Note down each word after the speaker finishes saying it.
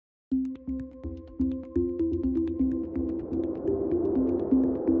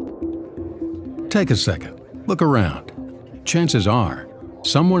Take a second. Look around. Chances are,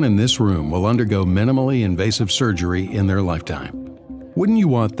 someone in this room will undergo minimally invasive surgery in their lifetime. Wouldn't you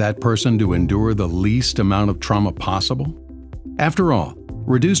want that person to endure the least amount of trauma possible? After all,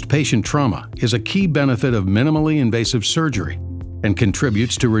 reduced patient trauma is a key benefit of minimally invasive surgery and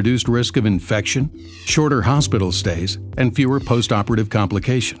contributes to reduced risk of infection, shorter hospital stays, and fewer postoperative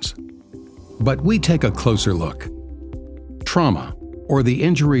complications. But we take a closer look. Trauma, or the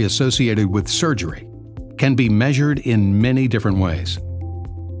injury associated with surgery, can be measured in many different ways.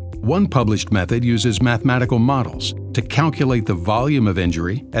 One published method uses mathematical models to calculate the volume of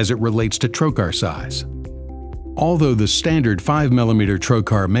injury as it relates to trocar size. Although the standard 5mm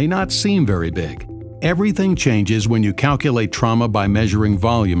trocar may not seem very big, everything changes when you calculate trauma by measuring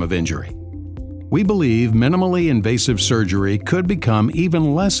volume of injury. We believe minimally invasive surgery could become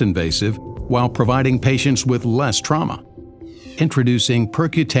even less invasive while providing patients with less trauma. Introducing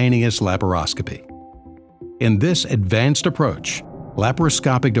percutaneous laparoscopy. In this advanced approach,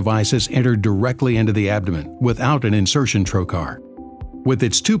 laparoscopic devices enter directly into the abdomen without an insertion trocar. With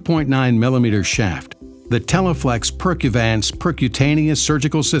its 2.9mm shaft, the Teleflex percutaneous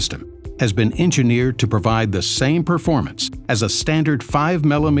surgical system has been engineered to provide the same performance as a standard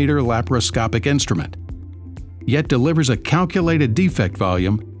 5mm laparoscopic instrument, yet delivers a calculated defect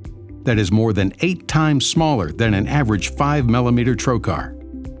volume that is more than 8 times smaller than an average 5mm trocar.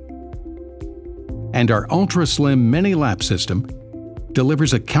 And our ultra-slim mini-lap system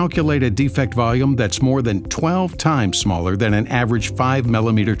delivers a calculated defect volume that's more than 12 times smaller than an average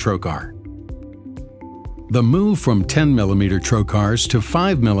 5mm trocar. The move from 10mm trocars to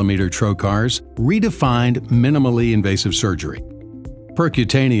 5mm trocars redefined minimally invasive surgery.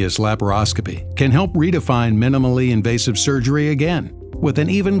 Percutaneous laparoscopy can help redefine minimally invasive surgery again, with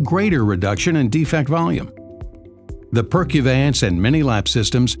an even greater reduction in defect volume. The Percutaneous and mini-lap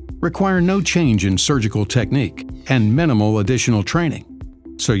systems require no change in surgical technique and minimal additional training,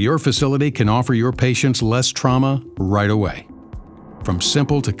 so your facility can offer your patients less trauma right away. From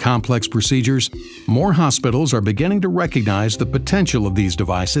simple to complex procedures, more hospitals are beginning to recognize the potential of these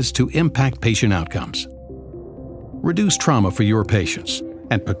devices to impact patient outcomes. Reduce trauma for your patients,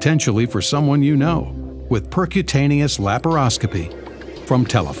 and potentially for someone you know, with percutaneous laparoscopy from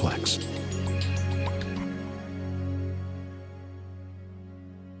Teleflex.